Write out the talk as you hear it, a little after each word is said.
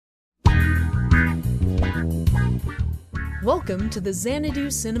Welcome to the Xanadu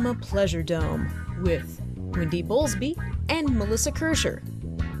Cinema Pleasure Dome with Wendy Bowlesby and Melissa Kirscher.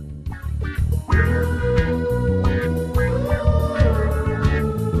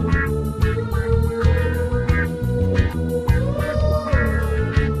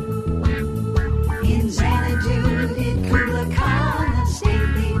 In Xanadu did Kubla Khan a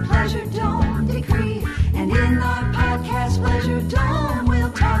stately pleasure dome decree, and in our podcast Pleasure Dome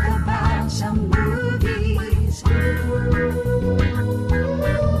we'll talk about some movies.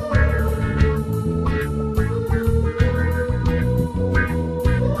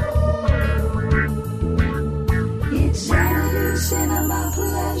 It's Xanadu Cinema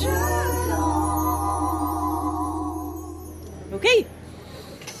Pleasure Dome. Okay.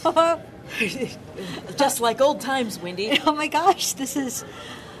 Just like old times, Wendy. Oh my gosh, this is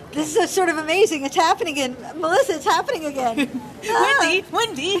a sort of amazing. It's happening again. Melissa, it's happening again.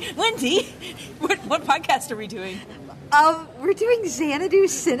 Wendy. What podcast are we doing? We're doing Xanadu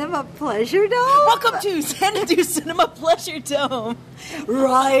Cinema Pleasure Dome. Welcome to Xanadu Cinema Pleasure Dome.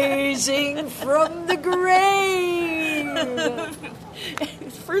 Rising from the grave.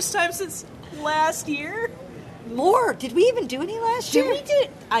 First time since last year? More. Did we even do any last year?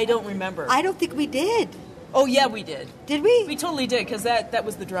 I don't remember. I don't think we did. Oh, yeah, we did. Did we? We totally did, because that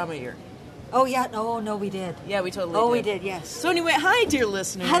was the drama year. Oh, yeah. No, we did. Yeah, we totally did. Oh, we did, yes. So anyway, hi, dear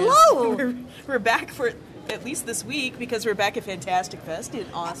listeners. Hello. We're back for at least this week, because we're back at Fantastic Fest in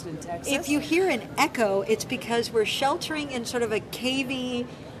Austin, Texas. If you hear an echo, it's because we're sheltering in sort of a cavey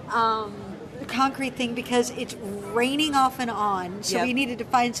concrete thing because it's raining off and on, so Yep. we needed to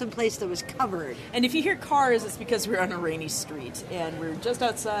find some place that was covered. And if you hear cars, it's because we're on a rainy street, and we're just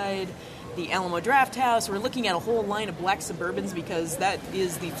outside the Alamo Draft House. We're looking at a whole line of black Suburbans because that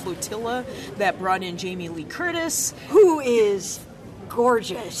is the flotilla that brought in Jamie Lee Curtis. Who is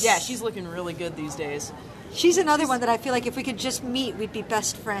gorgeous. Yeah, she's looking really good these days. She's another one that I feel like if we could just meet, we'd be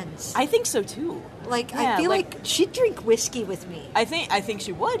best friends. I think so too. Like, Yeah, I feel like she'd drink whiskey with me. I think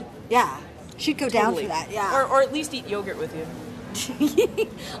she would. Yeah. She'd go down Totally. for that, yeah. Or at least eat yogurt with you.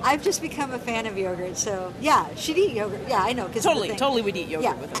 I've just become a fan of yogurt, so yeah, she'd eat yogurt. Yeah, I know. Totally would eat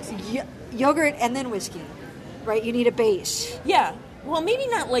yogurt with us. Yogurt and then whiskey, right? You need a base. Yeah. Well, maybe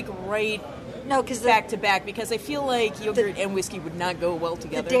not like right No, because back to back, because I feel like yogurt and whiskey would not go well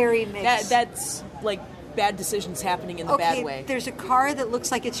together. dairy mix. That's like bad decisions happening in the bad way. There's a car that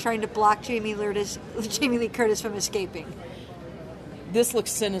looks like it's trying to block Jamie Lee Curtis from escaping. This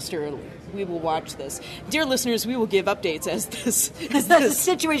looks sinister. We will watch this. Dear listeners, we will give updates as The this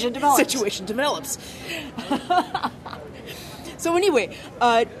situation develops. So anyway,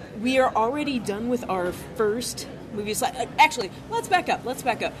 we are already done with our first movie slide. Actually, let's back up.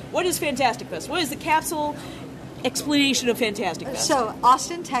 What is Fantastic Fest? What is the capsule explanation of Fantastic Fest? So,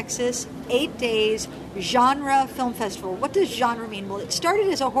 Austin, Texas, 8 days, genre film festival. What does genre mean? Well, it started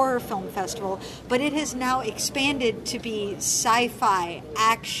as a horror film festival, but it has now expanded to be sci-fi,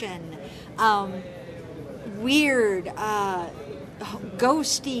 action, weird,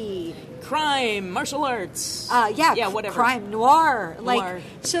 ghosty, Crime, martial arts. Whatever. Crime, noir. Noir.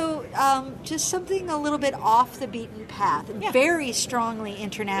 So just something a little bit off the beaten path. Yeah. Very strongly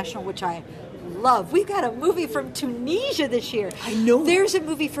international, which I love. We've got a movie from Tunisia this year. I know. There's a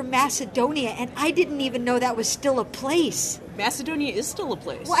movie from Macedonia, and I didn't even know that was still a place. Macedonia is still a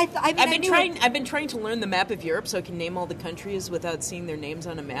place. Well, I've been trying to learn the map of Europe so I can name all the countries without seeing their names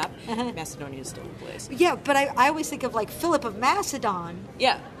on a map. Macedonia is still a place. Yeah, but I always think of like Philip of Macedon.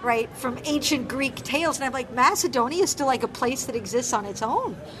 Yeah. Right, from ancient Greek tales, and I'm like, Macedonia is still like a place that exists on its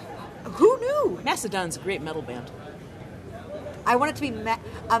own. Who knew? Macedon's a great metal band. I want it to be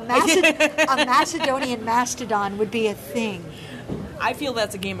a Macedonian mastodon would be a thing. I feel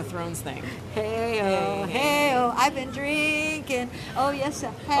that's a Game of Thrones thing. Hey-oh, hey-oh, I've been drinking. Oh, yes, I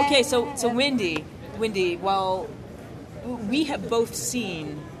have. Okay, so Wendy, while we have both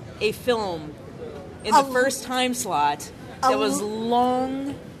seen a film in the first time slot that was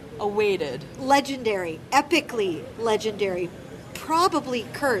long awaited. Legendary, epically legendary, probably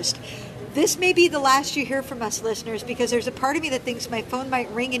cursed. This may be the last you hear from us, listeners, because there's a part of me that thinks my phone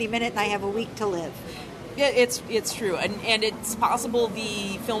might ring any minute and I have a week to live. Yeah, it's true, and it's possible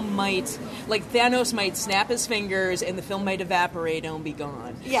the film might, like Thanos might snap his fingers and the film might evaporate and be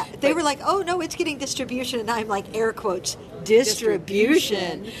gone. Yeah, they were like, oh no, it's getting distribution, and I'm like, air quotes,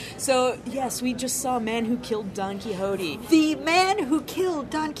 distribution. So yes, we just saw Man Who Killed Don Quixote. The Man Who Killed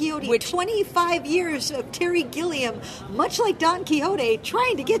Don Quixote. 25 years of Terry Gilliam, much like Don Quixote,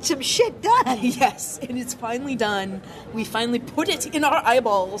 trying to get some shit done. Yes, and it's finally done. We finally put it in our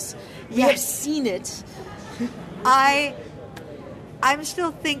eyeballs. We have seen it. I'm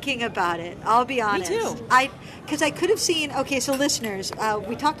still thinking about it. I'll be honest. Me too. Because I could have seen. Okay, so listeners,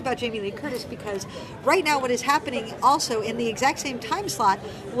 we talked about Jamie Lee Curtis because right now what is happening also in the exact same time slot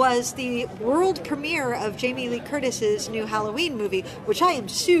was the world premiere of Jamie Lee Curtis's new Halloween movie, which I am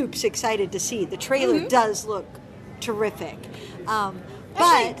super excited to see. The trailer does look terrific. But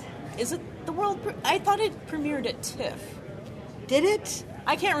Actually, is it the world? I thought it premiered at TIFF. did it?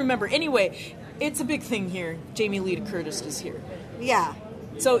 I can't remember. Anyway, it's a big thing here. Jamie Lee Curtis is here. Yeah.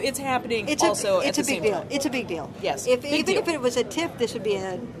 So it's happening It's also a at the big same deal. time. It's a big deal. Yes, If, big even deal. if it was a TIFF, this would be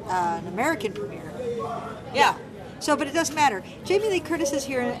an American premiere. Yeah. So, but it doesn't matter. Jamie Lee Curtis is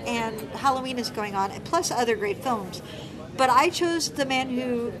here, and Halloween is going on, and plus other great films. But I chose The Man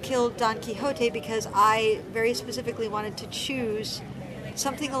Who Killed Don Quixote because I very specifically wanted to choose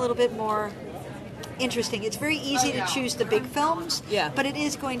something a little bit more interesting. It's very easy to choose the big films, Yeah. but it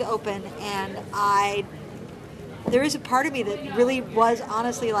is going to open, and there is a part of me that really was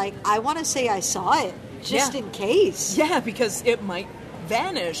honestly like, I want to say I saw it, just Yeah. in case. Yeah, because it might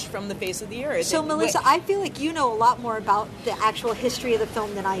vanish from the face of the earth. So, Melissa, I feel like you know a lot more about the actual history of the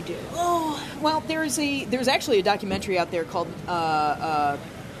film than I do. Oh, well, there's actually a documentary out there called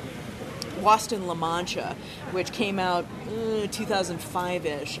Lost in La Mancha, which came out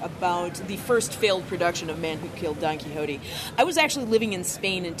 2005-ish, about the first failed production of Man Who Killed Don Quixote. I was actually living in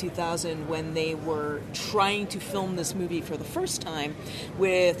Spain in 2000 when they were trying to film this movie for the first time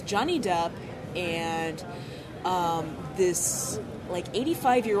with Johnny Depp and this like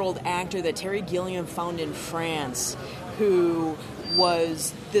 85-year-old actor that Terry Gilliam found in France, who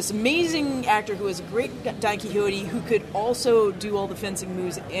was this amazing actor who was a great Don Quixote, who could also do all the fencing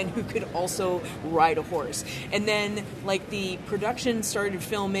moves and who could also ride a horse. And then, like, the production started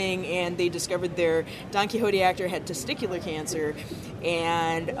filming and they discovered their Don Quixote actor had testicular cancer,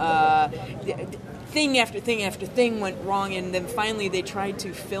 and thing after thing after thing went wrong, and then finally they tried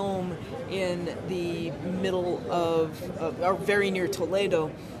to film in the middle of or very near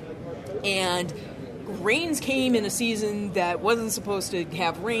Toledo, and rains came in a season that wasn't supposed to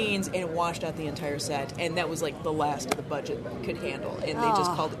have rains, and it washed out the entire set, and that was like the last of the budget could handle, and they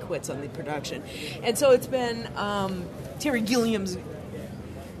just called it quits on the production. And so it's been Terry Gilliam's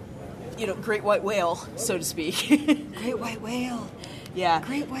great white whale, so to speak. Great white whale. Yeah.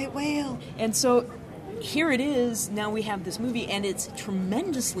 Great white whale. And so here it is. Now we have this movie, and it's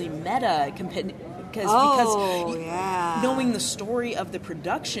tremendously meta because yeah. knowing the story of the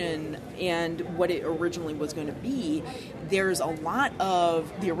production and what it originally was going to be, there's a lot of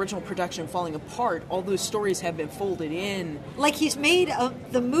the original production falling apart. All those stories have been folded in. Like he's made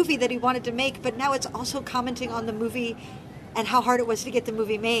the movie that he wanted to make, but now it's also commenting on the movie and how hard it was to get the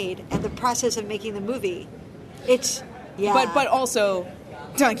movie made and the process of making the movie. It's But also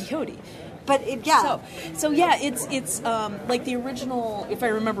Don Quixote. But So yeah, it's like the original. If I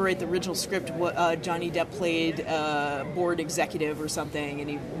remember right, the original script, Johnny Depp played board executive or something, and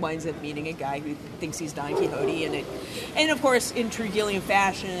he winds up meeting a guy who thinks he's Don Quixote, and of course, in true Gilliam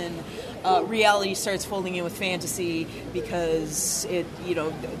fashion, reality starts folding in with fantasy because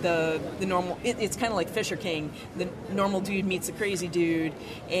the normal. It's kind of like Fisher King. The normal dude meets the crazy dude,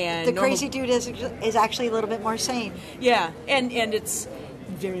 and the crazy dude is actually a little bit more sane. Yeah, and it's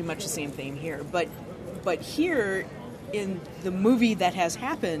very much the same thing here, but here in the movie that has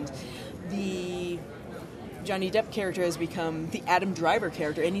happened, the Johnny Depp character has become the Adam Driver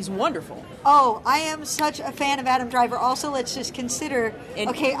character, and he's wonderful. Oh, I am such a fan of Adam Driver. Also, let's just consider. And-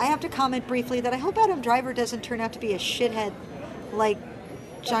 I have to comment briefly that I hope Adam Driver doesn't turn out to be a shithead like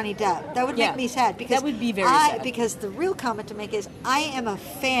Johnny Depp. That would make me sad because that would be very sad. Because the real comment to make is I am a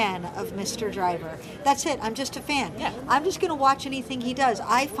fan of Mr. Driver. That's it. I'm just a fan. Yeah. I'm just going to watch anything he does.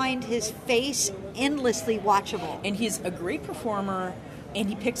 I find his face endlessly watchable. And he's a great performer, and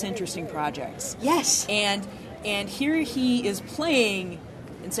he picks interesting projects. Yes. And here he is playing,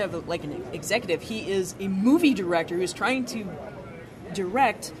 instead of like an executive, he is a movie director who's trying to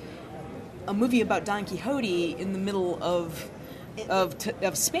direct a movie about Don Quixote in the middle of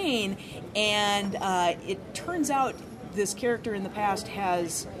Spain, and it turns out this character in the past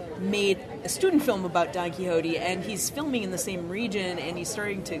has made a student film about Don Quixote, and he's filming in the same region, and he's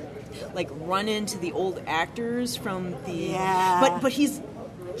starting to like run into the old actors from the but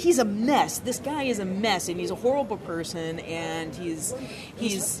he's a mess. This guy is a mess, and he's a horrible person, and he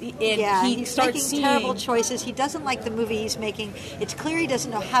starts making seeing terrible choices. He doesn't like the movie he's making. It's clear he doesn't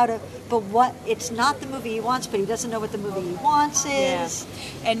know how to. But it's not the movie he wants. But he doesn't know what the movie he wants is.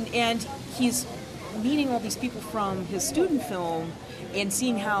 Yeah. And he's meeting all these people from his student film and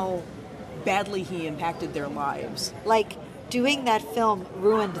seeing how badly he impacted their lives. Like doing that film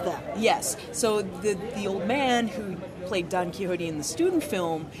ruined them. Yes. So the old man who played Don Quixote in the student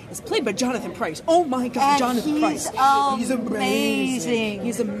film, is played by Jonathan Pryce. Oh my God, And Jonathan he's Pryce! He's amazing.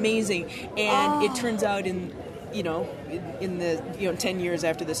 He's amazing, and it turns out in the 10 years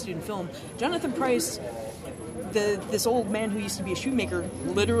after the student film, Jonathan Pryce, this old man who used to be a shoemaker,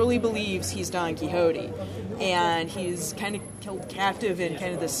 literally believes he's Don Quixote, and he's kind of held captive in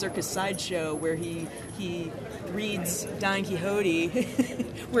kind of this circus sideshow where he reads Don Quixote.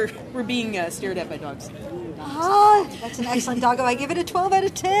 we're being stared at by dogs. That's an excellent doggo. I give it a 12 out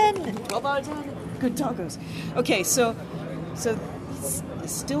of 10. 12 out of 10. Good doggos. Okay, so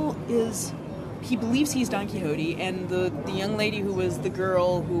still is. He believes he's Don Quixote, and the young lady who was the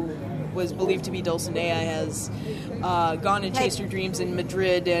girl who was believed to be Dulcinea has gone and chased her dreams in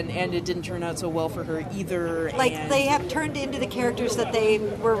Madrid, and it didn't turn out so well for her either. Like, and they have turned into the characters that they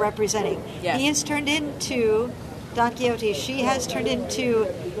were representing. Yeah. He has turned into Don Quixote. She has turned into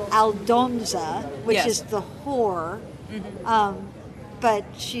Aldonza, which Yes. is the whore. But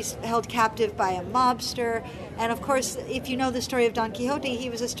she's held captive by a mobster. And of course, if you know the story of Don Quixote, he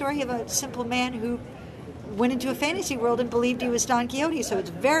was a story of a simple man who went into a fantasy world and believed he was Don Quixote. So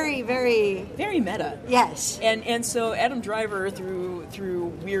it's very, very... very meta. Yes. And so Adam Driver, through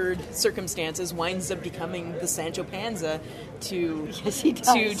weird circumstances, winds up becoming the Sancho Panza to Yes, he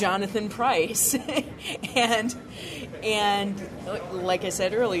does. to Jonathan Pryce, and like I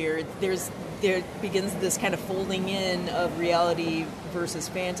said earlier, there begins this kind of folding in of reality versus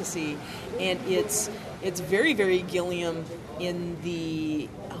fantasy, and it's very, very Gilliam in the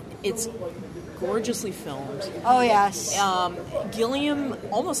it's gorgeously filmed. Oh, yes. Gilliam,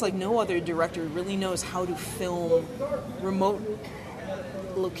 almost like no other director, really knows how to film remote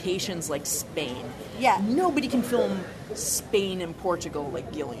locations like Spain. Yeah. Nobody can film Spain and Portugal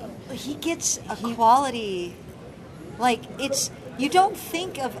like Gilliam. He gets a quality, like, it's... You don't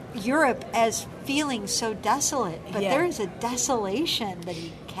think of Europe as feeling so desolate, but Yeah. there is a desolation that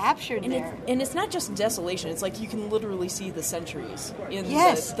he captured there. And it's not just desolation. It's like you can literally see the centuries in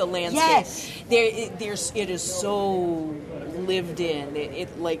Yes. the landscape. Yes. It is so lived in.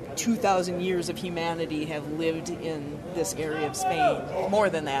 It like 2,000 years of humanity have lived in this area of Spain. More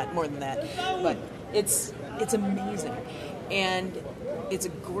than that. But it's amazing, and it's a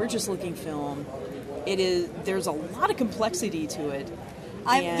gorgeous looking film. It is. There's a lot of complexity to it.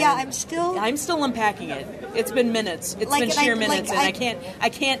 I'm still unpacking it. It's been minutes. It's Like, been and sheer I- minutes, like, and I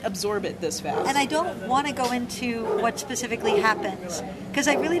can't absorb it this fast. and I don't want to go into what specifically happens because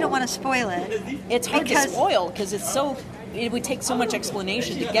I really don't want to spoil it. It's hard because- to spoil because it's so. It would take so much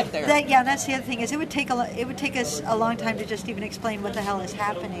explanation to get there. That's the other thing is it would take us a long time to just even explain what the hell is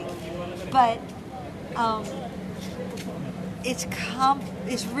happening, but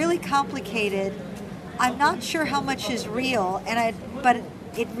it's really complicated. I'm not sure how much is real, but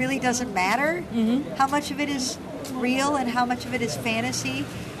it really doesn't matter how much of it is real and how much of it is fantasy.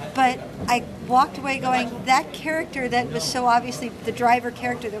 But I walked away going, that character that was so obviously, the driver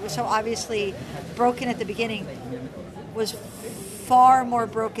character that was so obviously broken at the beginning was far more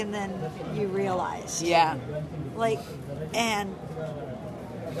broken than you realized. Yeah. Like, and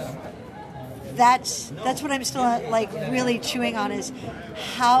that's what I'm still like really chewing on is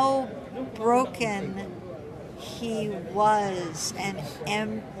how broken he was and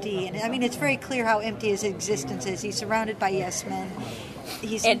empty. And I mean, it's very clear how empty his existence is. He's surrounded by yes men.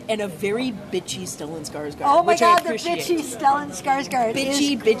 And a very bitchy Stellan Skarsgård. Oh my which God, I the appreciate. bitchy Stellan Skarsgård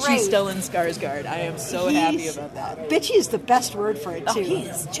Bitchy is great. Stellan Skarsgård. I am so happy He's- about that. Bitchy is the best word for it Oh, too. he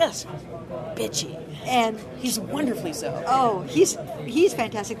is just bitchy. And He's wonderfully so. oh, he's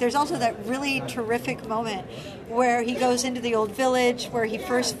fantastic. There's also that really terrific moment where he goes into the old village where he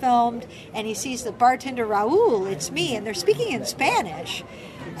first filmed, and he sees the bartender, Raul, it's me, and they're speaking in Spanish.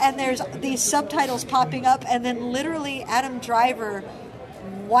 And there's these subtitles popping up, and then literally Adam Driver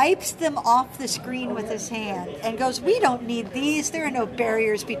wipes them off the screen with his hand and goes, "We don't need these. There are no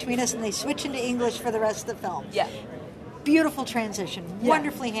barriers between us," and they switch into English for the rest of the film. Yeah. Beautiful transition. Yeah.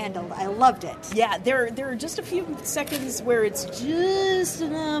 Wonderfully handled. I loved it. Yeah, there are just a few seconds where it's just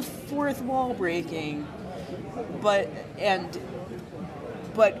enough fourth wall breaking, but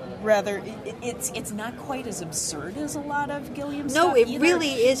rather it's not quite as absurd as a lot of Gilliam's No, stuff it either.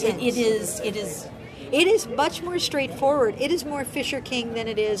 really isn't. It is. It is much more straightforward. It is more Fisher King than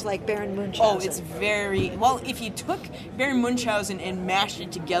it is like Baron Munchausen. Oh, it's very well. If you took Baron Munchausen and mashed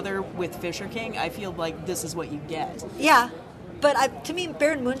it together with Fisher King, I feel like this is what you get. Yeah, but to me,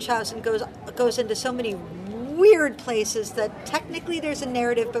 Baron Munchausen goes into so many weird places that technically there's a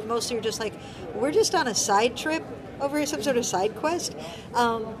narrative, but mostly you're just like, we're just on a side trip over here, some sort of side quest.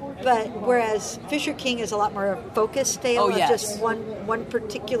 But whereas Fisher King is a lot more a focused tale Oh, of yes. just one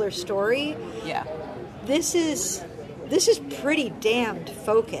particular story. Yeah. This is this is pretty damned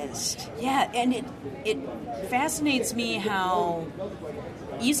focused. Yeah, and it fascinates me how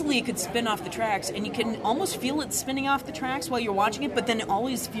easily it could spin off the tracks, and you can almost feel it spinning off the tracks while you're watching it, but then it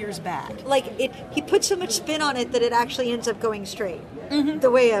always veers back. Like he put so much spin on it that it actually ends up going straight. The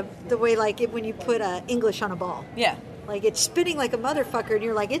way like when you put English on a ball. Yeah. Like it's spinning like a motherfucker, and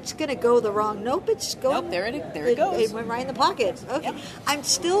you're like, it's gonna go the wrong. Nope, it's going. Nope, there it goes. It went right in the pocket. Okay, Yep. I'm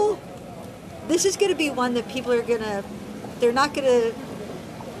still. This is gonna be one that people are gonna. They're not gonna.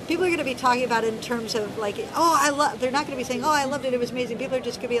 People are gonna be talking about it in terms of like, oh, I love. They're not gonna be saying, oh, I loved it. It was amazing. People are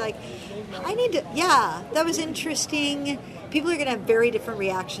just gonna be like, I need to. Yeah, that was interesting. People are gonna have very different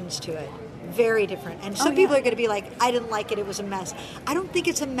reactions to it. Very different. And some people are going to be like, I didn't like it, it was a mess. I don't think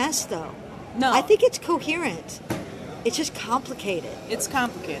it's a mess, though. No. I think it's coherent. It's just complicated. It's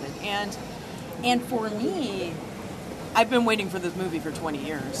complicated. And for me, I've been waiting for this movie for 20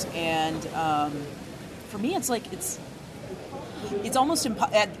 years. And for me, it's like, it's almost,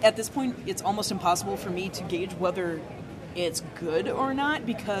 at this point, it's almost impossible for me to gauge whether it's good or not,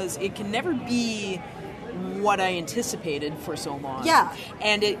 because it can never be what I anticipated for so long. Yeah.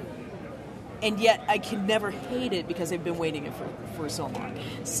 And yet I can never hate it because I've been waiting it for so long.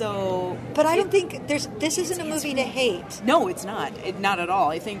 So, but I don't think this isn't a movie to hate. No, it's not. Not at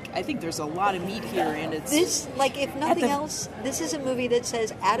all. I think there's a lot of meat here, and it's this, like, if nothing else, this is a movie that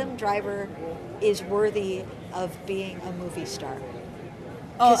says Adam Driver is worthy of being a movie star.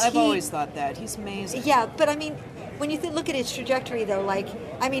 Oh, I've always thought that. He's amazing. Yeah, but I mean, when you look at his trajectory, though, like,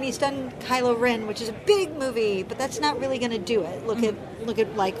 I mean, he's done Kylo Ren, which is a big movie, but that's not really going to do it. Look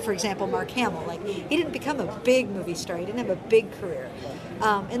at, like, for example, Mark Hamill. Like, he didn't become a big movie star. He didn't have a big career.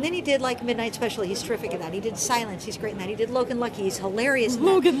 And then he did, like, Midnight Special. He's terrific in that. He did Silence. He's great in that. He did Logan Lucky. He's hilarious in that.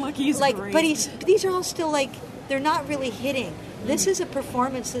 Logan Lucky is like, great. But these are all still, like, they're not really hitting. This is a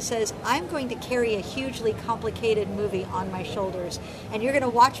performance that says, I'm going to carry a hugely complicated movie on my shoulders, and you're going to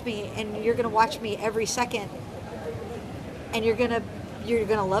watch me, and you're going to watch me every second, and you're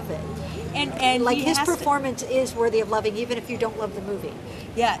gonna love it. And like, his performance is worthy of loving, even if you don't love the movie.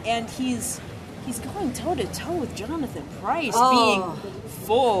 Yeah, and he's going toe to toe with Jonathan Pryce, being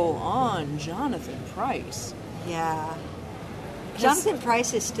full on Jonathan Pryce. Yeah, Jonathan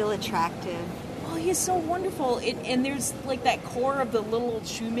Pryce is still attractive. Oh, he's so wonderful, and there's like that core of the little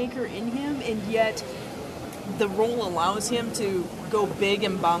shoemaker in him, and yet the role allows him to go big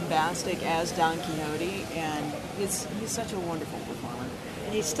and bombastic as Don Quixote, and he's such a wonderful performer.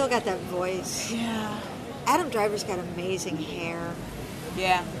 And he's still got that voice. Yeah. Adam Driver's got amazing hair.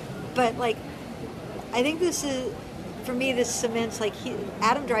 Yeah. But, like, I think this is, for me, this cements, like,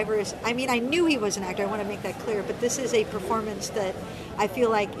 Adam Driver is, I mean, I knew he was an actor, I want to make that clear, but this is a performance that I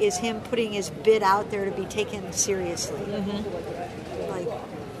feel like is him putting his bid out there to be taken seriously.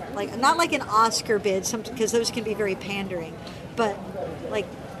 Like not like an Oscar bid, because those can be very pandering, but like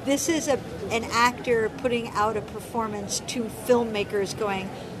this is an actor putting out a performance to filmmakers, going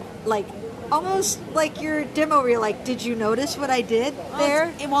like almost like your demo reel. Like, did you notice what I did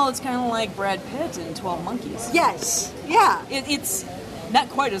there? It's kind of like Brad Pitt in 12 Monkeys. Yes, yeah. It's not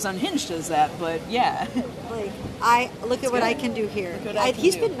quite as unhinged as that, but yeah. Like, I look at what I can do here.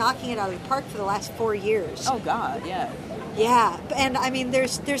 He's been knocking it out of the park for the last 4 years. Oh God, yeah. Yeah, and I mean,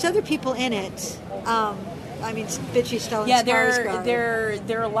 there's other people in it. I mean, Bitchy Stellan Skarsgård.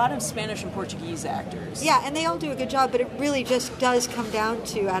 There are a lot of Spanish and Portuguese actors. Yeah, and they all do a good job, but it really just does come down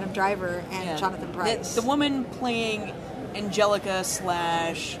to Adam Driver and Jonathan Pryce. The woman playing Angelica /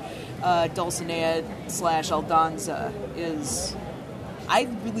 Dulcinea / Aldonza is... I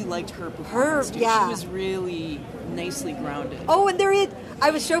really liked her performance, too. Yeah. She was really nicely grounded. Oh, and I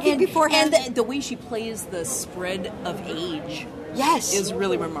was joking beforehand. And the way she plays the spread of age is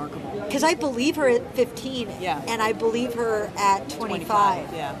really remarkable. Because I believe her at 15, and I believe her at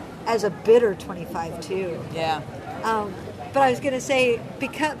 25. Yeah. As a bitter 25, too. Yeah. But I was going to say,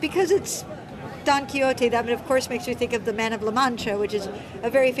 because it's Don Quixote, that of course makes me think of The Man of La Mancha, which is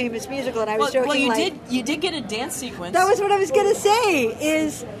a very famous musical, and I was joking. Well, you did get a dance sequence. That was what I was going to say.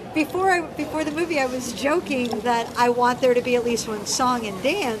 Is before the movie, I was joking that I want there to be at least one song and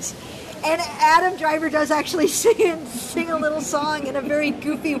dance, and Adam Driver does actually sing a little song in a very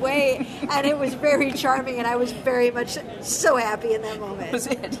goofy way, and it was very charming, and I was very much so happy in that moment. Was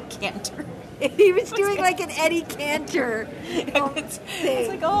it Eddie Cantor? He was doing like an Eddie Cantor it's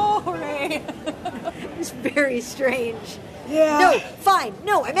like, oh, hooray. It was very strange. Yeah. No, fine.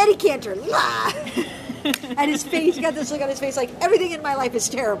 No, I'm Eddie Cantor. La! And his face, he got this look on his face like, everything in my life is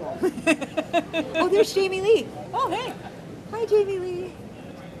terrible. Oh, there's Jamie Lee. Oh, hey. Hi, Jamie Lee.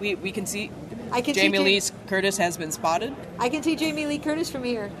 We can see Jamie Lee Curtis has been spotted. I can see Jamie Lee Curtis from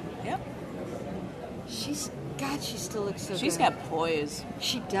here. Yep. She's God, she still looks so She's good. got poise.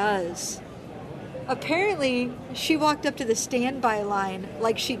 She does. Apparently, she walked up to the standby line,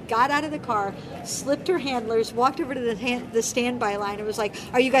 like she got out of the car, slipped her handlers, walked over to the standby line, and was like,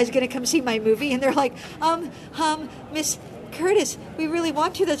 "Are you guys going to come see my movie?" And they're like, Miss Curtis, we really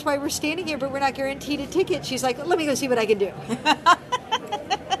want to. That's why we're standing here, but we're not guaranteed a ticket." She's like, "Let me go see what I can do."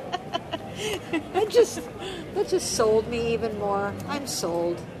 That just sold me even more. I'm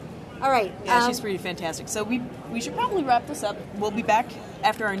sold. All right. Yeah, she's pretty fantastic. So we should probably wrap this up. We'll be back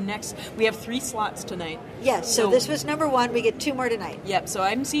after our next. We have 3 slots tonight. Yes. So this was number 1. We get 2 more tonight. Yep. So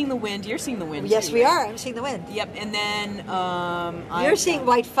I'm seeing The Wind. You're seeing The Wind. Yes, too, we right? are. I'm seeing The Wind. Yep. And then You're seeing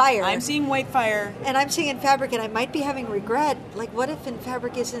White Fire. I'm seeing White Fire. And I'm seeing In Fabric, and I might be having regret. Like, what if In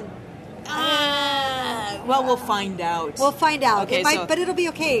Fabric isn't? Well, we'll find out. We'll find out. Okay, But it'll be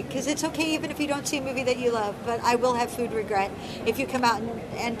okay, because it's okay even if you don't see a movie that you love. But I will have food regret if you come out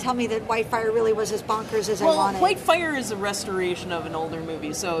and tell me that White Fire really was as bonkers as I wanted. White Fire is a restoration of an older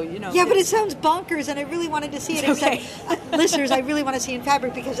movie, so, you know. Yeah, but it sounds bonkers, and I really wanted to see it. Okay. Except, listeners, I really want to see In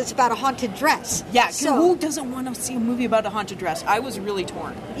Fabric because it's about a haunted dress. Yeah, so, who doesn't want to see a movie about a haunted dress? I was really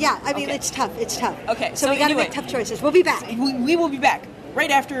torn. Yeah, I mean, Okay. It's tough. It's tough. Okay, So so we got to anyway. make tough choices. We'll be back. We will be back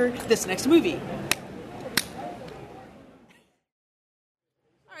right after this next movie.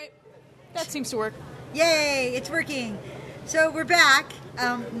 All right, that seems to work. Yay, it's working. So we're back.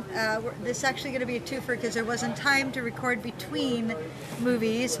 This is actually going to be a twofer because there wasn't time to record between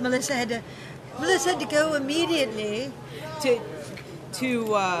movies. Melissa had to go immediately. To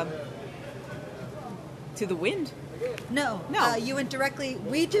The Wind. No. No. You went directly.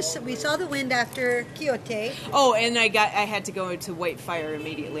 We saw The Wind after Quixote. Oh, and I had to go to White Fire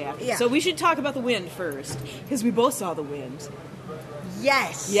immediately after. Yeah. So we should talk about The Wind first because we both saw The Wind.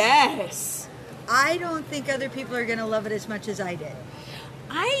 Yes. Yes. I don't think other people are going to love it as much as I did.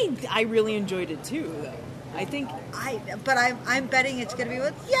 I really enjoyed it too, though. I think. But I'm betting it's going to be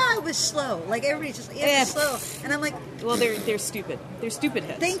it was slow. Like everybody's just, it was slow. And I'm like, Well, they're stupid. They're stupid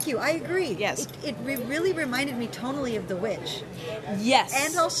heads. thank you. I agree. Yes. It really reminded me tonally of The Witch. Yes.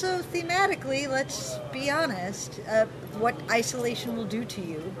 And also thematically, let's be honest, what isolation will do to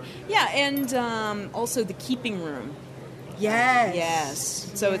you. Yeah, and also The Keeping Room. Yes.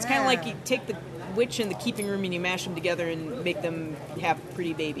 Yes. So it's kind of like Yeah. you take the witch and the keeping room and you mash them together and make them have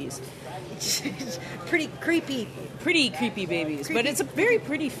pretty babies. Pretty creepy. Pretty creepy babies. Creepy. But it's a very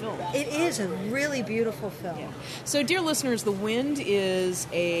pretty film. It is a really beautiful film. Yeah. So, dear listeners, The Wind is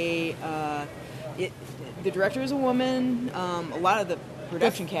the director is a woman. A lot of the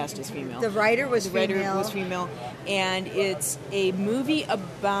production cast is female. The writer was The writer female. was female. And it's a movie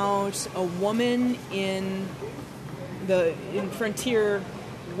about a woman in frontier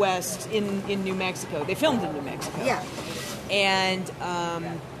west in New Mexico. They filmed in New Mexico. Yeah. And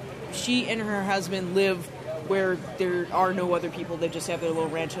she and her husband live where there are no other people. They just have their little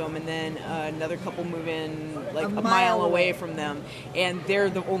ranch home, and then another couple move in like a mile away from them, and they're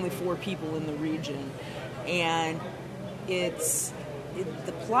the only 4 people in the region. And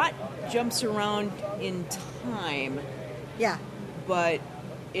the plot jumps around in time, Yeah. but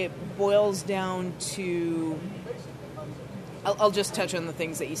it boils down to. I'll just touch on the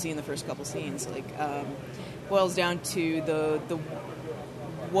things that you see in the first couple scenes. Like, boils down to the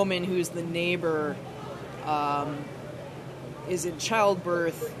woman who's the neighbor is in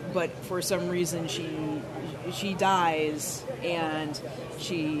childbirth, but for some reason she dies, and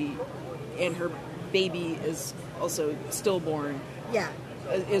her baby is also stillborn. Yeah.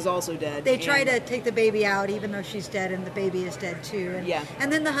 Is also dead. They try And- to take the baby out, even though she's dead, and the baby is dead too. And, Yeah. And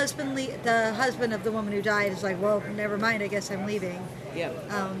then the husband of the woman who died is like, well, never mind. I guess I'm leaving. Yeah.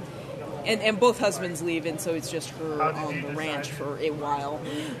 And both husbands leave, and so it's just her on the ranch for a while.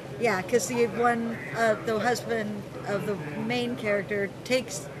 Yeah, because the husband of the main character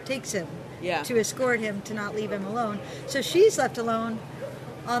takes him Yeah. to escort him to not leave him alone. So she's left alone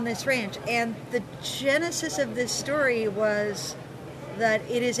on this ranch. And the genesis of this story was that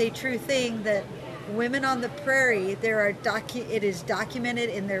it is a true thing that women on the prairie, it is documented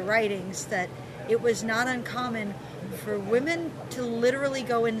in their writings that it was not uncommon for women to literally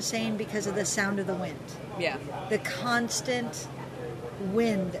go insane because of the sound of the wind. Yeah. The constant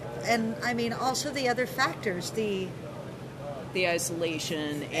wind. And I mean also the other factors, the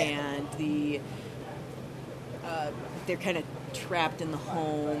isolation and they're kind of trapped in the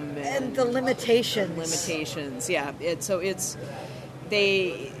home and the limitations. Yeah.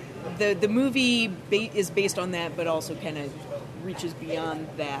 The movie is based on that, but also kind of reaches beyond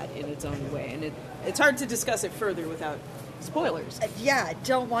that in its own way, and it's hard to discuss it further without spoilers. Yeah, I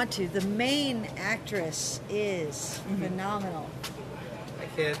don't want to. The main actress is phenomenal. Hi,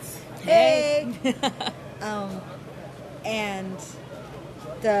 kids. Hey! And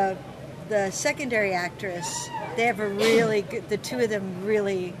the secondary actress, they have a really good, the two of them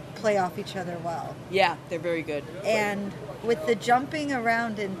really play off each other well. Yeah, they're very good. And with the jumping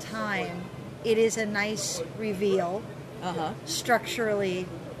around in time, it is a nice reveal structurally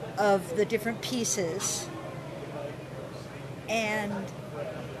of the different pieces. And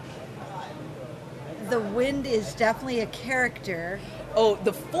the wind is definitely a character. Oh,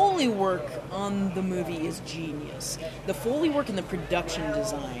 the Foley work on the movie is genius. The Foley work and the production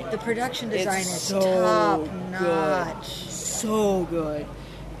design. The production design It's is so top good. notch. So good.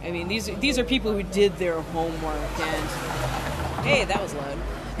 I mean, these are people who did their homework, and hey, that was loud.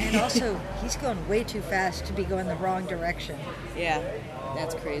 And also, he's going way too fast to be going the wrong direction. Yeah,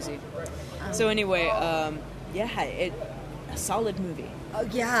 that's crazy. So anyway, a solid movie. Oh,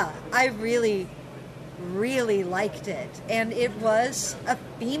 yeah, I really, really liked it. And it was a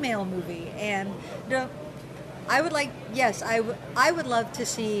female movie. And I would like, yes, I would love to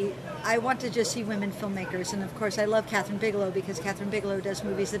see, I want to just see women filmmakers. And of course, I love Catherine Bigelow because Catherine Bigelow does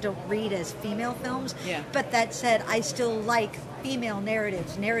movies that don't read as female films. Yeah. But that said, I still like female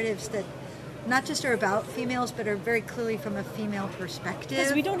narratives that not just are about females, but are very clearly from a female perspective.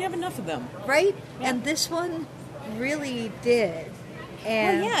 Because we don't have enough of them. Right? Yeah. And this one really did.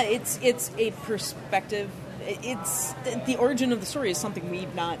 And Well, yeah, it's a perspective. It's the origin of the story is something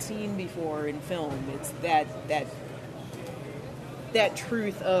we've not seen before in film. It's that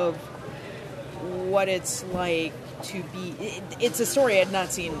truth of what it's like to be. It's a story I'd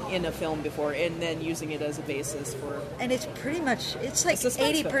not seen in a film before, and then using it as a basis for. And it's pretty much, it's like A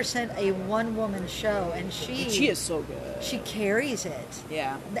suspense 80% a one-woman show, and She is so good. she carries it.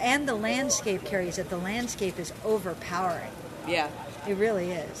 Yeah, And the landscape carries it. The landscape is overpowering. yeah, It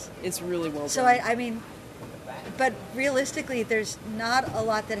really is. it's really well done. So, I mean, but realistically, there's not a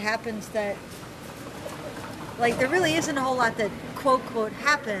lot that happens that, like, there really isn't a whole lot that, quote, quote,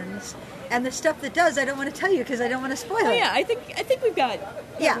 happens. And the stuff that does, I don't want to tell you because I don't want to spoil Oh it. yeah, I think we've got.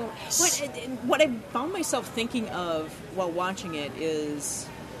 Yeah. What I found myself thinking of while watching it is,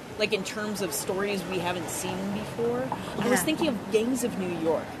 like, in terms of stories we haven't seen before. I was Yeah. thinking of Gangs of New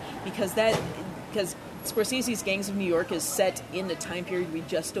York because Scorsese's Gangs of New York is set in a time period we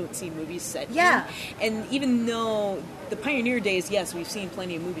just don't see movies set Yeah. in. And even though the pioneer days, yes, we've seen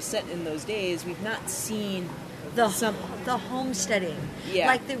plenty of movies set in those days, we've not seen the some. homesteading. Yeah.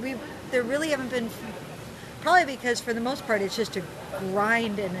 Like there really haven't been, probably because for the most part it's just a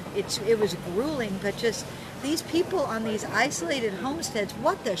grind and it was grueling, but just these people on these isolated homesteads,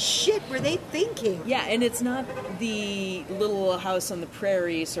 what the shit were they thinking? Yeah, and it's not the little house on the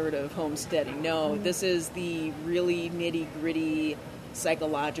prairie sort of homesteading. No, this is the really nitty-gritty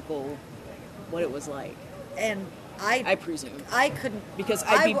psychological, what it was like, And I presume. I couldn't, Because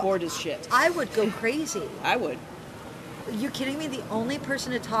I'd be w- bored as shit. I would go crazy. I would. Are you kidding me? The only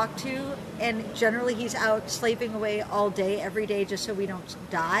person to talk to, and generally he's out slaving away all day, every day, just so we don't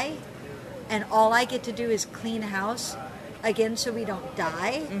die. And all I get to do is clean house, again, so we don't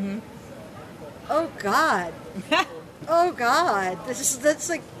die. Mm-hmm. Oh God! Oh God! That's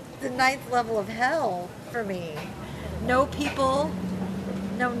like the 9th level of hell for me. No people,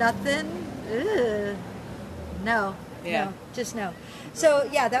 no nothing. Ugh. No. Yeah. No. Just no. So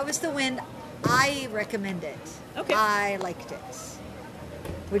yeah, that was The Wind. I recommend it. Okay. I liked it.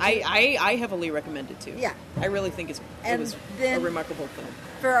 Would you? I heavily recommend it too. Yeah. I really think it And was a then- remarkable film.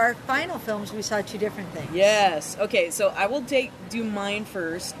 For our final films, we saw two different things. Yes. Okay, so I will do mine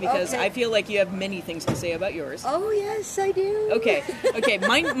first because Okay. I feel like you have many things to say about yours. Oh yes, I do. Okay.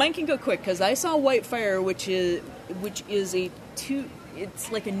 Mine can go quick because I saw Whitefire, which is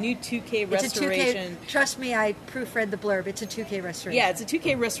it's like a new 2K It's a restoration. 2K. Trust me, I proofread the blurb. It's a 2K restoration. Yeah, it's a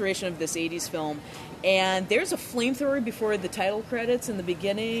 2K restoration of this 80s film. And there's a flamethrower before the title credits in the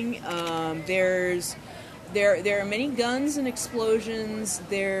beginning. There are many guns and explosions.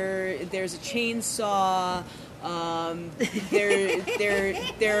 There's a chainsaw.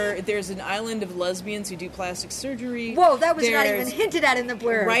 There's an island of lesbians who do plastic surgery. Whoa, that was not There's- even hinted at in the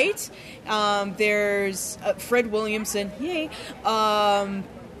blurb. Right? There's Fred Williamson. Yay.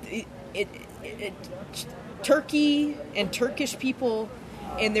 Turkey and Turkish people.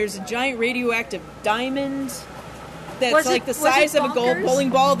 And there's a giant radioactive diamond that's Was it- like the was it size of a gold bonkers? bowling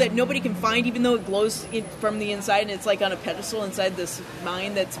ball that nobody can find, even though it glows from the inside, and it's like on a pedestal inside this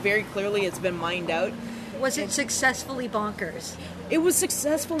mine that's very clearly it's been mined out. Was it successfully bonkers? It was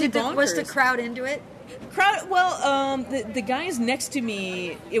successfully bonkers. Was the crowd into it? The guys next to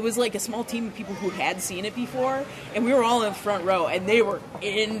me, it was like a small team of people who had seen it before, and we were all in the front row, and they were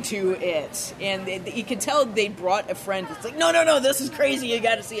into it. And you could tell they brought a friend. It's like, no, this is crazy. You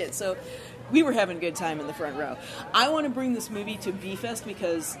got to see it. So We were having a good time in the front row. I want to bring this movie to B-Fest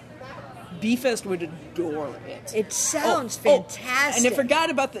because B-Fest would adore it. It sounds fantastic. And I forgot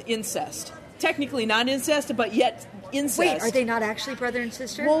about the incest. Technically not incest, but yet incest. Wait, are they not actually brother and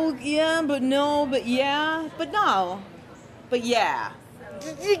sister? Well, yeah, but no, but yeah, but no. But yeah.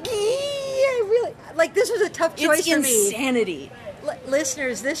 Really, like, this was a tough choice for me. It's insanity.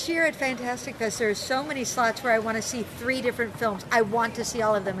 Listeners, this year at Fantastic Fest, there are so many slots where I want to see 3 different films. I want to see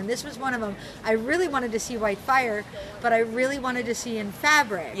all of them, and this was one of them. I really wanted to see White Fire, but I really wanted to see In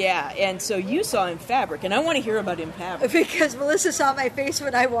Fabric. Yeah, and so you saw In Fabric, and I want to hear about In Fabric. Because Melissa saw my face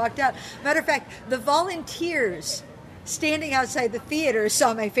when I walked out. Matter of fact, the volunteers standing outside the theater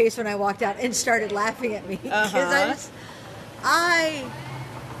saw my face when I walked out and started laughing at me. Because I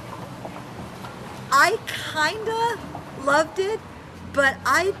kind of loved it, but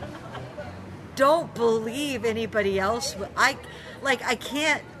I don't believe anybody else. I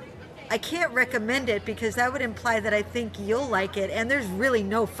can't recommend it because that would imply that I think you'll like it, and there's really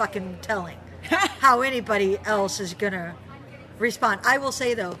no fucking telling how anybody else is gonna respond. I will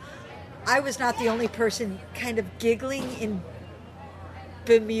say though, I was not the only person kind of giggling in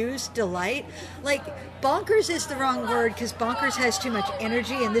bemused delight. Like, bonkers is the wrong word because bonkers has too much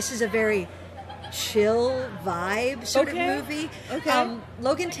energy, and this is a very chill vibe sort of movie. Okay.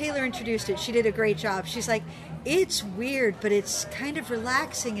 Logan Taylor introduced it. She did a great job. She's like, it's weird, but it's kind of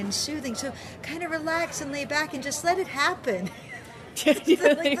relaxing and soothing. So kind of relax and lay back and just let it happen. You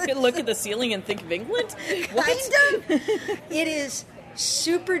look at the ceiling and think of England? What? Kind of. It is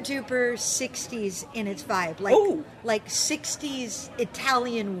super duper 60s in its vibe. Like 60s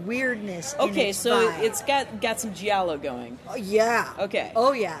Italian weirdness in its so vibe. it's got some giallo going. Yeah. Okay.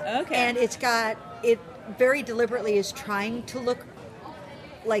 Oh, yeah. Okay. And it very deliberately is trying to look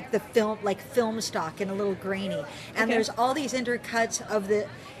like film stock and a little grainy. And there's all these intercuts of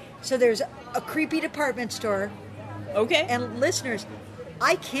so there's a creepy department store. Okay. And listeners,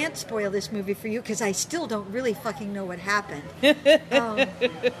 I can't spoil this movie for you because I still don't really fucking know what happened.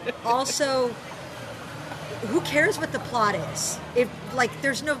 Also, who cares what the plot is? You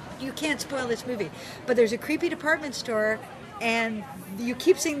can't spoil this movie. But there's a creepy department store, and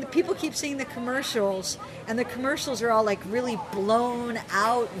people keep seeing the commercials, and the commercials are all like really blown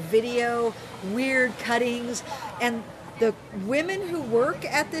out video, weird cuttings, and the women who work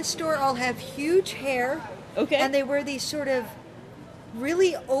at this store all have huge hair. Okay. And they wear these sort of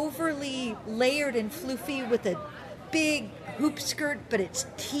really overly layered and floofy with a big hoop skirt, but it's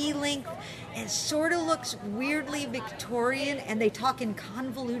T-length. It sort of looks weirdly Victorian, and they talk in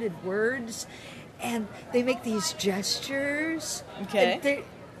convoluted words, and they make these gestures. Okay.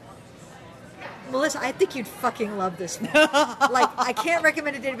 Melissa, I think you'd fucking love this movie. I can't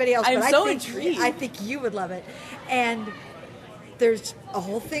recommend it to anybody else, I'm but so intrigued. I think you would love it. And there's a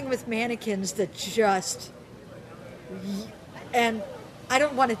whole thing with mannequins that just... And I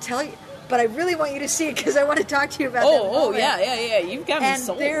don't want to tell you, but I really want you to see it because I want to talk to you about that moment. Yeah. You've got me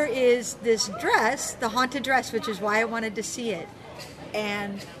sold. And there is this dress, the haunted dress, which is why I wanted to see it.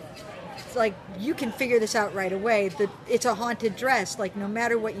 And it's like, you can figure this out right away. It's a haunted dress. Like, no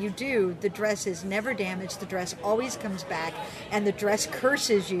matter what you do, the dress is never damaged. The dress always comes back. And the dress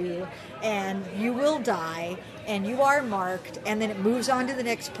curses you. And you will die. And you are marked. And then it moves on to the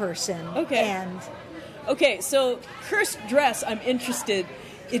next person. Okay. Okay, so cursed dress, I'm interested.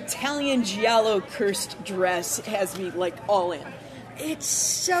 Italian giallo cursed dress has me, all in. It's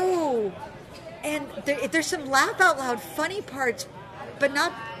so... And there's some laugh out loud funny parts, but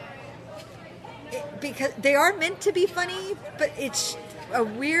not... because they are meant to be funny, but it's a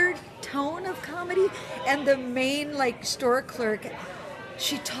weird tone of comedy. And the main, store clerk,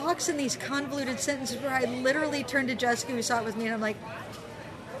 she talks in these convoluted sentences where I literally turned to Jessica, who saw it with me, and I'm like...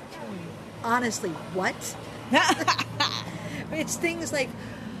 Honestly, what? It's things like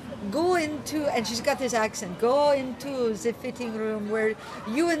go into, and she's got this accent, go into the fitting room where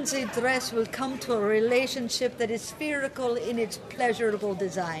you and the dress will come to a relationship that is spherical in its pleasurable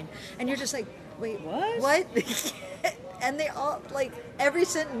design. And you're just like, wait, what? And they all, every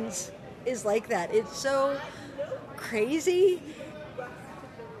sentence is like that. It's so crazy.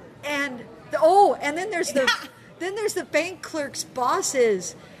 And, and then there's the bank clerk's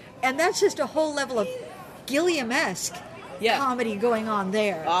bosses. And that's just a whole level of Gilliam-esque comedy going on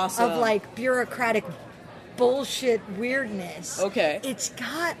there. Awesome. Of bureaucratic bullshit weirdness. Okay. It's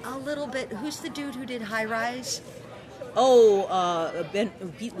got a little bit... Who's the dude who did High Rise? Ben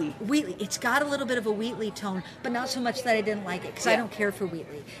Wheatley. Wheatley. It's got a little bit of a Wheatley tone, but not so much that I didn't like it, because I don't care for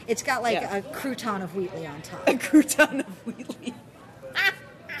Wheatley. It's got a crouton of Wheatley on top. A crouton of Wheatley.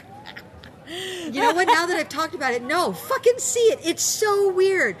 You know what? Now that I've talked about it, no, fucking see it. It's so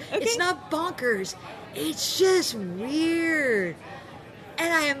weird. Okay. It's not bonkers. It's just weird.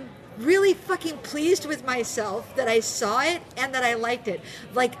 And I am really fucking pleased with myself that I saw it and that I liked it.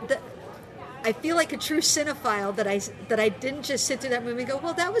 I feel like a true cinephile that I didn't just sit through that movie and go,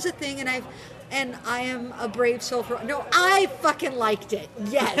 well, that was a thing, and I am a brave soul for. No, I fucking liked it.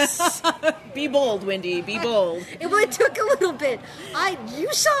 Yes. Be bold, Wendy. Be bold. It took a little bit.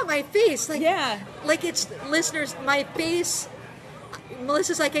 You saw my face, Yeah. Like it's listeners. My face.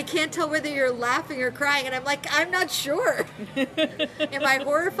 Melissa's like, I can't tell whether you're laughing or crying, and I'm like, I'm not sure. Am I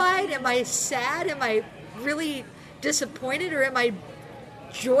horrified? Am I sad? Am I really disappointed, or am I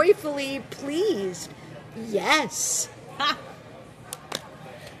joyfully pleased? Yes.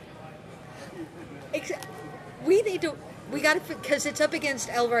 We got to, because it's up against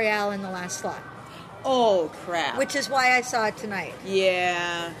El Royale in the last slot. Oh, crap. Which is why I saw it tonight.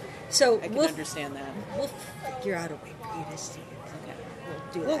 Yeah. So I can understand that. We'll figure out a way for you to see it. Okay. We'll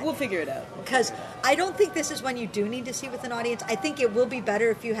do that. We'll figure it out. Because I don't think this is one you do need to see with an audience. I think it will be better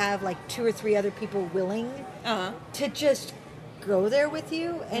if you have like 2 or 3 other people willing to just go there with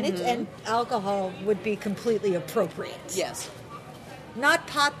you, and and alcohol would be completely appropriate. Yes. Not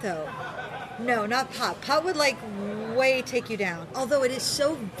pot though. No, not pot. Pot would like way take you down. Although it is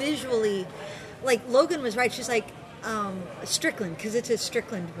so visually, like Logan was right. She's like Strickland, because it's a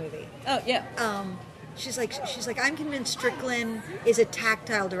Strickland movie. Oh yeah. She's like I'm convinced Strickland is a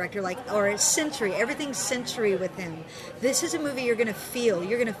tactile director, or a sensory. Everything's sensory with him. This is a movie you're gonna feel.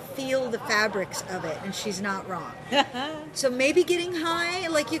 You're gonna feel the fabrics of it, and she's not wrong. So maybe getting high,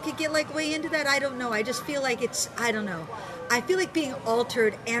 like you could get like way into that. I don't know. I just feel like I don't know. I feel like being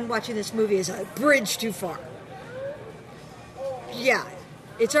altered and watching this movie is a bridge too far. Yeah,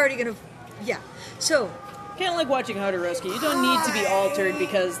 it's already gonna. Yeah, so. Kind of like watching Jodorowsky. You don't need to be altered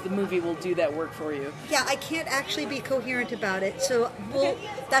because the movie will do that work for you. Yeah, I can't actually be coherent about it, so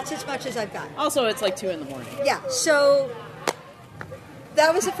that's as much as I've got. Also, it's like 2 a.m. Yeah, so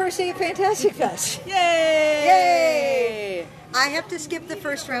that was the first day of Fantastic Fest. Yay! I have to skip the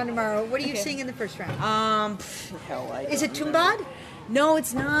first round tomorrow. What are you seeing in the first round? Is it Tumbad? No,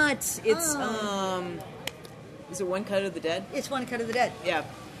 it's not. It's is it One Cut of the Dead? It's One Cut of the Dead. Yeah.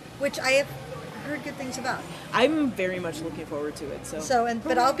 Which I have heard good things about. I'm very much looking forward to it.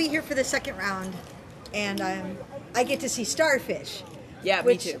 But I'll be here for the second round, and I get to see Starfish. Yeah,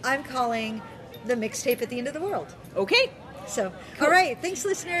 which me too. I'm calling the mixtape at the end of the world. Okay. So, cool. All right. Thanks,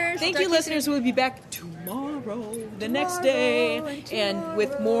 listeners. Thank you, listeners. We'll be back tomorrow, the next day, and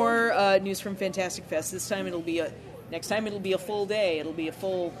with more news from Fantastic Fest. Next time it'll be a full day. It'll be a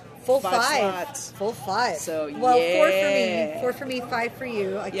full 5 slots. Full 5. So, yeah. 4 for me, 5 for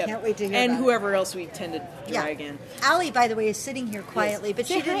you. I can't wait to hear and about whoever else we tend to drag in. Allie, by the way, is sitting here quietly, but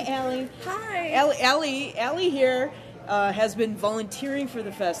she didn't. Hi, Allie. Hi. Allie here has been volunteering for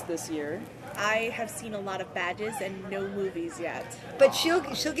the fest this year. I have seen a lot of badges and no movies yet. But she'll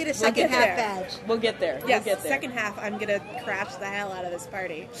get a second half badge. We'll get there. Yes, we'll get there. second half, I'm going to crash the hell out of this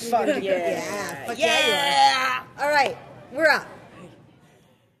party. Fuck yeah. Fuck yeah, you are. All right, we're up.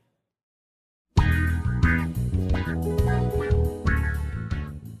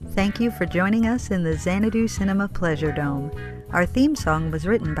 Thank you for joining us in the Xanadu Cinema Pleasure Dome. Our theme song was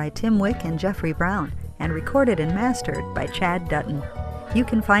written by Tim Wick and Jeffrey Brown and recorded and mastered by Chad Dutton. You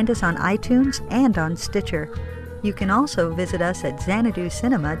can find us on iTunes and on Stitcher. You can also visit us at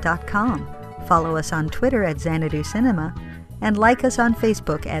xanaducinema.com, follow us on Twitter at Xanadu Cinema, and like us on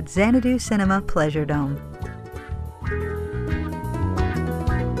Facebook at Xanadu Cinema Pleasure Dome.